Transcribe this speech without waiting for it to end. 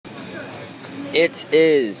It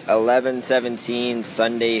is 11/17,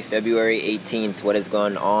 Sunday, February 18th. What is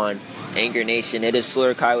going on, Anchor Nation? It is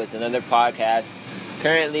Slur Kai with another podcast.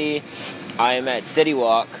 Currently, I am at City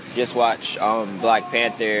Walk. Just watched Black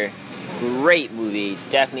Panther. Great movie.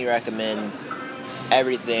 Definitely recommend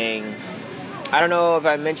everything. I don't know if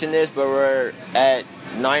I mentioned this, but we're at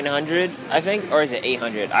 900, I think, or is it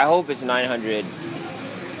 800? I hope it's 900,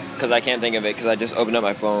 because I can't think of it, because I just opened up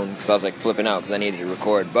my phone, because I was like flipping out, because I needed to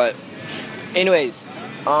record. But anyways,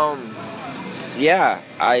 yeah,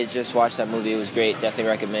 I just watched that movie. It was great.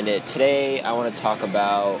 Definitely recommend it. Today, I want to talk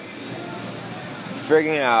about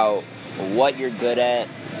figuring out what you're good at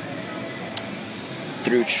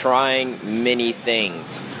through trying many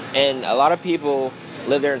things. And a lot of people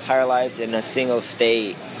live their entire lives in a single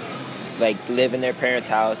state, like live in their parents'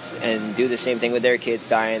 house and do the same thing with their kids,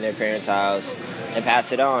 die in their parents' house, and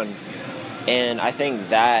pass it on. And I think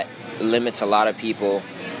that limits a lot of people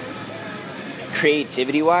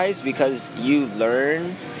creativity-wise, because you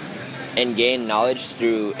learn and gain knowledge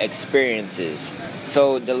through experiences.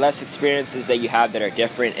 So the less experiences that you have that are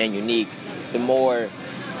different and unique, the more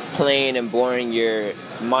plain and boring your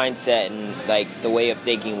mindset and like the way of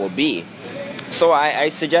thinking will be. So I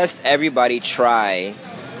suggest everybody try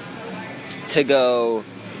to go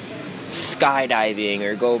skydiving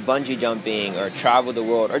or go bungee jumping or travel the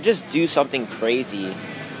world or just do something crazy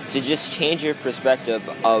to just change your perspective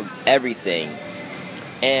of everything.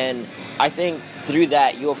 And I think through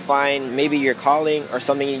that you'll find maybe your calling or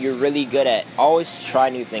something you're really good at. Always try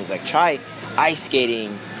new things. Like try ice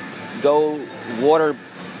skating, go water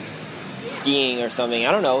skiing or something.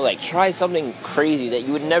 I don't know, like try something crazy that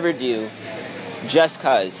you would never do just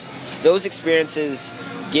cause. Those experiences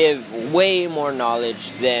give way more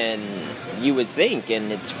knowledge than you would think,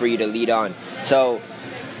 and it's for you to lead on. So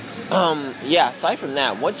yeah, aside from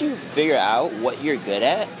that, once you figure out what you're good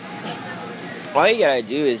at, all you gotta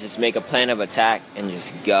do is just make a plan of attack and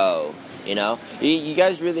just go, you know? You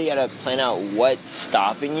guys really gotta plan out what's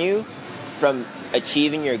stopping you from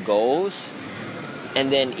achieving your goals and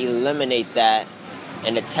then eliminate that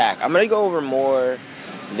and attack. I'm gonna go over more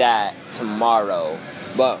that tomorrow,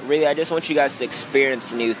 but really I just want you guys to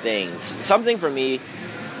experience new things. Something for me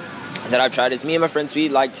that I've tried is me and my friends, we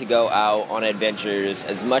like to go out on adventures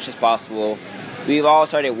as much as possible. We've all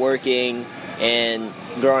started working and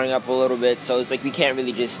growing up a little bit, so it's like we can't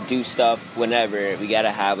really just do stuff whenever. We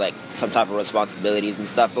gotta have like some type of responsibilities and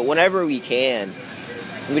stuff, but whenever we can,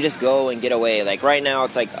 we just go and get away. Like right now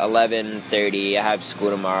it's like 11:30, I have school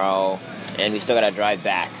tomorrow and we still gotta drive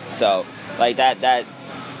back. So like that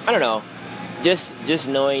I don't know, just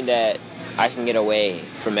knowing that I can get away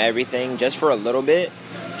from everything just for a little bit,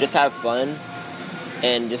 just have fun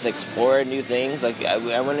and just explore new things. Like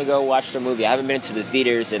I want to go watch the movie. I haven't been to the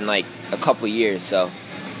theaters in like a couple years, so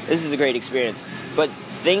this is a great experience. But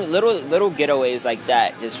little getaways like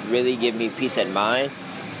that just really give me peace of mind,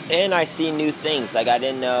 and I see new things. Like I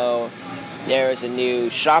didn't know there was a new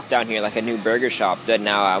shop down here, like a new burger shop that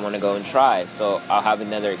now I want to go and try. So I'll have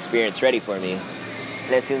another experience ready for me.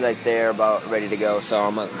 And it seems like they're about ready to go, so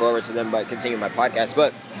I'm gonna go over to them but continue my podcast.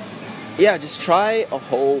 But yeah, just try a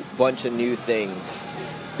whole bunch of new things,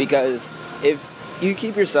 because if you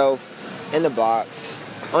keep yourself in the box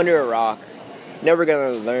under a rock, you're never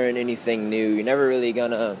gonna learn anything new. You're never really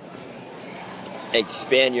gonna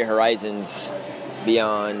expand your horizons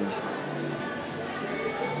beyond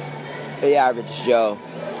the average Joe.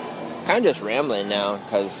 Kind of just rambling now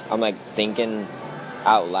because I'm like thinking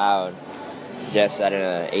out loud. Just at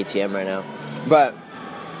an ATM right now. But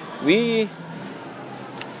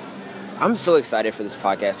I'm so excited for this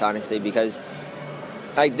podcast, honestly, because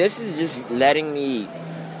like this is just letting me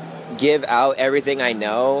give out everything I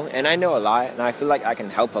know, and I know a lot, and I feel like I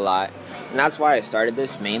can help a lot, and that's why I started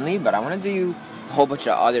this mainly. But I want to do a whole bunch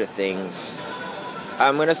of other things.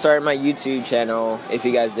 I'm gonna start my YouTube channel, if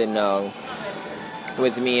you guys didn't know,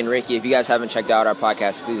 with me and Ricky. If you guys haven't checked out our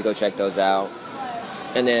podcast, please go check those out.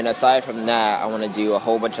 And then aside from that, I want to do a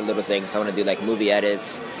whole bunch of little things. I want to do like movie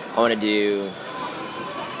edits. I want to do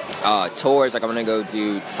tours. Like I'm going to go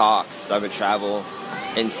do talks. I'm going to travel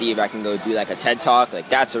and see if I can go do like a TED Talk. Like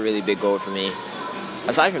that's a really big goal for me.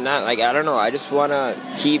 Aside from that, like I don't know. I just want to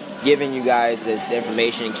keep giving you guys this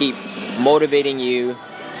information and keep motivating you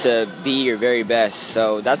to be your very best.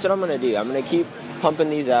 So that's what I'm going to do. I'm going to keep pumping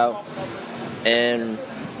these out. And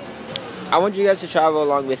I want you guys to travel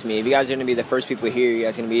along with me. If you guys are going to be the first people here, you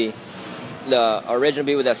guys are going to be the original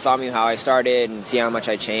people that saw me how I started and see how much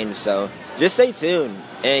I changed. So just stay tuned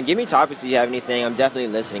and give me topics if you have anything. I'm definitely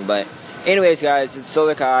listening. But anyways, guys, it's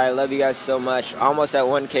Solar Kai. I love you guys so much. Almost at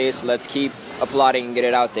 1K, so let's keep applauding and get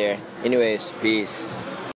it out there. Anyways, peace.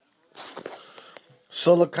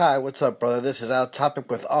 So Lakai, what's up, brother? This is Out Topic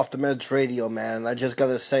with Off the Meds Radio, man. I just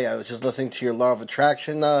gotta say, I was just listening to your Law of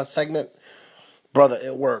Attraction segment. Brother,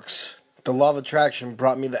 it works. The Law of Attraction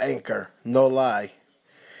brought me the anchor. No lie.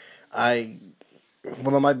 I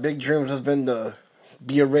One of my big dreams has been to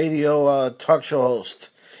be a radio talk show host.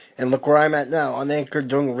 And look where I'm at now, on Anchor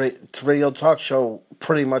doing radio talk show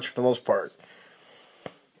pretty much for the most part.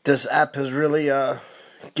 This app has really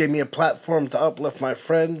gave me a platform to uplift my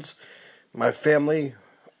friends, my family,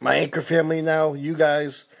 my Anchor family now, you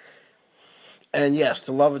guys. And yes,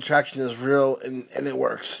 the love attraction is real and it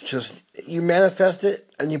works. Just you manifest it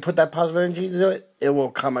and you put that positive energy into it, it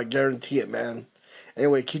will come. I guarantee it, man.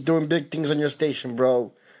 Anyway, keep doing big things on your station,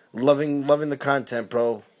 bro. Loving the content,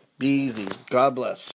 bro. Be easy. God bless.